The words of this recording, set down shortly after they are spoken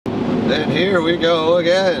And here we go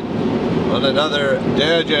again on another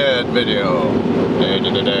DajjaD video.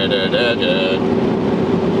 DajjaD.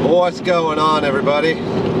 What's going on, everybody?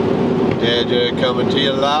 DajjaD coming to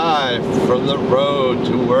you live from the road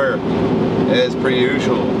to work, as per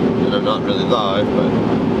usual. And I'm not really live, but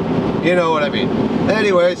you know what I mean.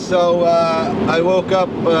 Anyway, so I woke up,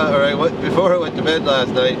 before I went to bed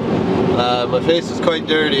last night. My face was quite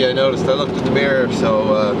dirty. I noticed. I looked at the mirror,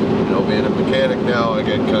 so you know, being a mechanic now, I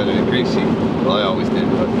get kind of greasy. Well, I always did,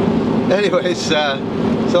 but anyways,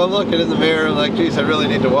 so I'm looking in the mirror and like, geez, I really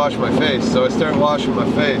need to wash my face. So I start washing my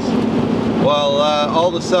face. Well, all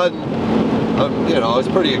of a sudden, you know, I was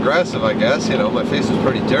pretty aggressive, I guess. You know, my face was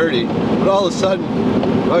pretty dirty, but all of a sudden,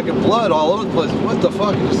 fucking blood all over the place. What the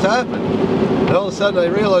fuck just happened? And all of a sudden, I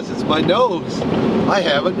realized it's my nose. I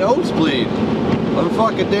have a nosebleed. I'm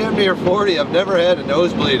fucking damn near 40. I've never had a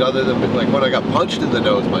nosebleed other than like when I got punched in the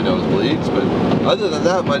nose, my nose bleeds. But other than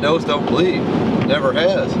that, my nose don't bleed. Never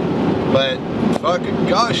has. But fucking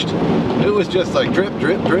gushed. It was just like drip,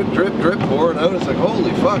 drip, drip, drip, drip pouring out. It's like,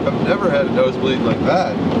 holy fuck, I've never had a nosebleed like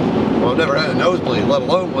that. Well, I've never had a nosebleed, let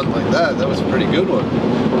alone one like that. That was a pretty good one.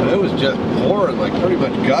 But it was just pouring, like pretty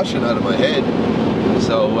much gushing out of my head.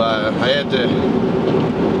 So I had to,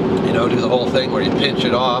 you know, do the whole thing where you pinch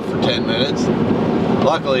it off for 10 minutes.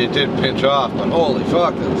 Luckily it did pinch off, but holy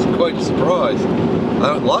fuck, that was quite a surprise.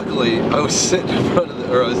 Luckily, I was sitting in front of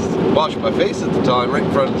I was washing my face at the time, right in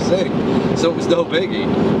front of the sink, so it was no biggie.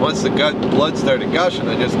 Once the blood started gushing,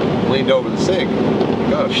 I just leaned over the sink.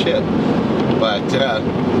 Like, oh shit. But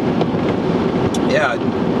yeah,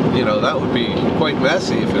 you know, that would be quite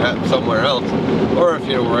messy if it happened somewhere else, or if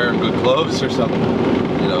you were wearing good clothes or something.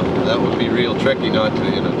 You know, that would be real tricky not to,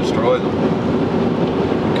 you know, destroy them.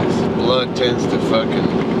 Blood tends to fucking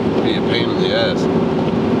be a pain in the ass.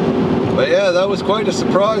 But yeah, that was quite a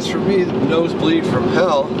surprise for me. Nosebleed from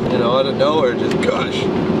hell, you know, out of nowhere, just gush. You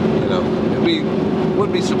know, it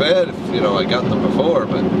wouldn't be so bad if, you know, I got them before,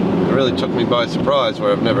 but it really took me by surprise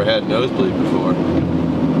where I've never had nosebleed before.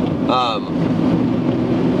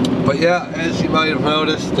 But yeah, as you might have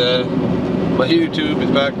noticed, my YouTube is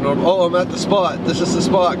back normal. Oh, I'm at the spot. This is the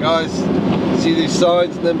spot, guys. See these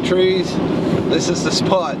signs and them trees? This is the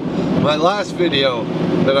spot. My last video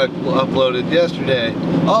that I uploaded yesterday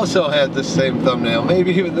also had this same thumbnail.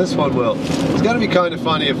 Maybe even this one will. It's gotta be kind of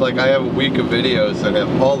funny if like I have a week of videos that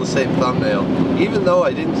have all the same thumbnail, even though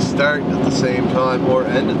I didn't start at the same time or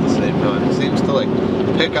end at the same time. It seems to like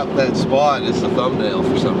pick up that spot as the thumbnail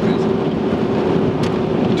for some reason.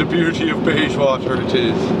 The beauty of beige water it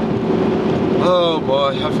is. Oh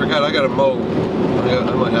boy, I forgot I gotta mow.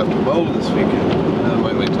 I might have to mow this weekend. I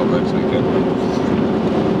might wait till next weekend.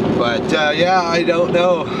 But yeah, I don't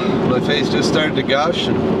know. My face just started to gush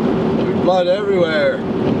and there's blood everywhere.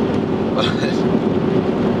 But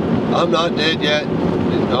I'm not dead yet.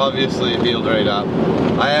 Obviously it healed right up.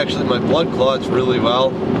 My blood clots really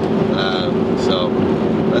well. So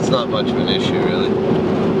that's not much of an issue really.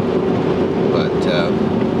 But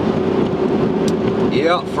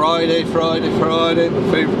yeah, Friday, my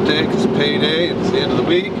favorite day because it's payday and it's the end of the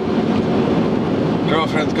week.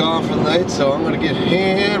 Girlfriend's gone for the night, so I'm gonna get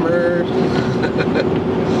hammered.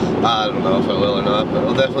 I don't know if I will or not, but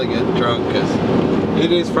I'll definitely get drunk because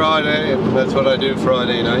it is Friday and that's what I do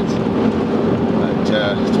Friday nights. But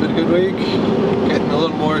it's been a good week. Getting a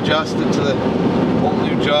little more adjusted to the whole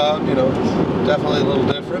new job. You know, it's definitely a little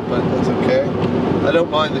different, but that's okay. I don't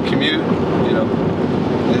mind the commute, you know.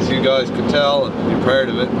 As you guys can tell, and you're part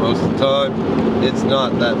of it most of the time, it's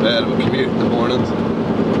not that bad of a commute in the mornings.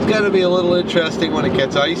 It's got to be a little interesting when it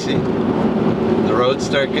gets icy. The roads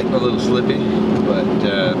start getting a little slippy, but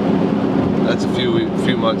that's a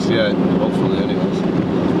few months yet, hopefully anyways.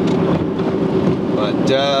 But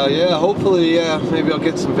yeah, hopefully, maybe I'll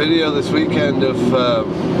get some video this weekend of a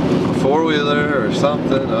four-wheeler or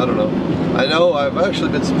something, I don't know. I know I've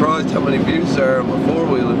actually been surprised how many views there are on my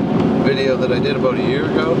four-wheeler video that I did about a year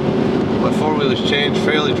ago. My four-wheeler's changed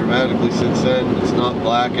fairly dramatically since then. It's not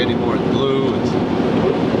black anymore, it's blue. It's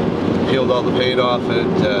peeled all the paint off it.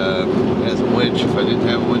 It has a winch if I didn't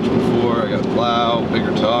have a winch before. I got a plow,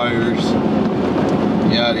 bigger tires,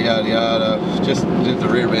 yada yada yada. Just did the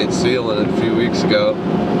rear main seal in it a few weeks ago.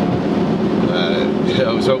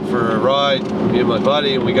 I was out for a ride, me and my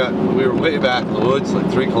buddy, and we were way back in the woods, like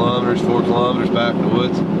 3 kilometers, 4 kilometers back in the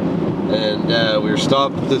woods. And we were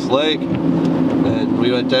stopped at this lake, and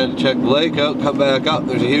we went down to check the lake out, come back up,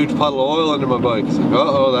 there's a huge puddle of oil under my bike. It's like,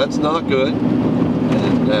 uh-oh, that's not good.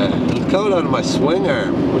 and it was coming out of my swing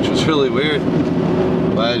arm, which was really weird.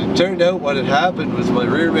 But it turned out what had happened was my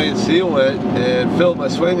rear main seal went and filled my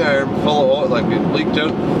swing arm full of oil, like it leaked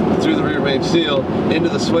out through the rear main seal into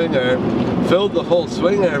the swing arm, filled the whole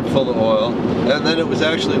swing arm full of oil, and then it was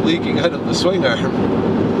actually leaking out of the swing arm.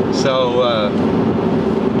 So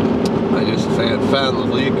I just found the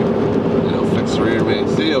leak and, you know, fixed the rear main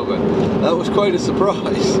seal, but that was quite a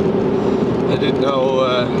surprise. I didn't know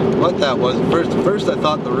what that was. At first I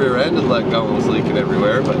thought the rear end had let go and was leaking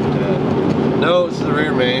everywhere, but no, it's the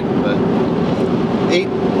rear main. But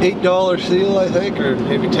 $8 seal, I think, or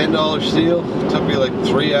maybe $10 seal. It took me like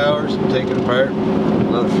 3 hours to take it apart.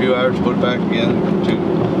 Another few hours to put it back together.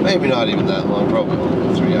 Maybe not even that long, probably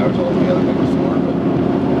only 3 hours altogether, maybe 4,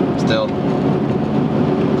 but still.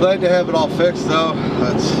 Glad to have it all fixed though.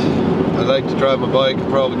 I'd like to drive my bike and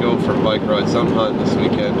probably go for a bike ride sometime this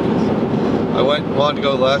weekend. I wanted to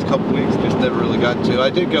go the last couple of weeks, just never really got to. I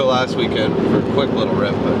did go last weekend for a quick little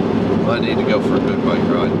rip, but I need to go for a good bike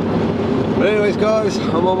ride. But anyways guys,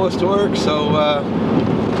 I'm almost to work, so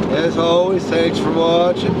as always, thanks for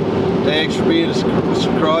watching. Thanks for being a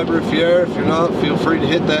subscriber if you are. If you're not, feel free to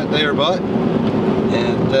hit that there button.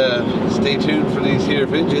 And stay tuned for these here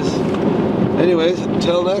videos. Anyways,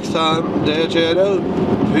 until next time, DajjaD out.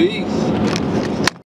 Peace.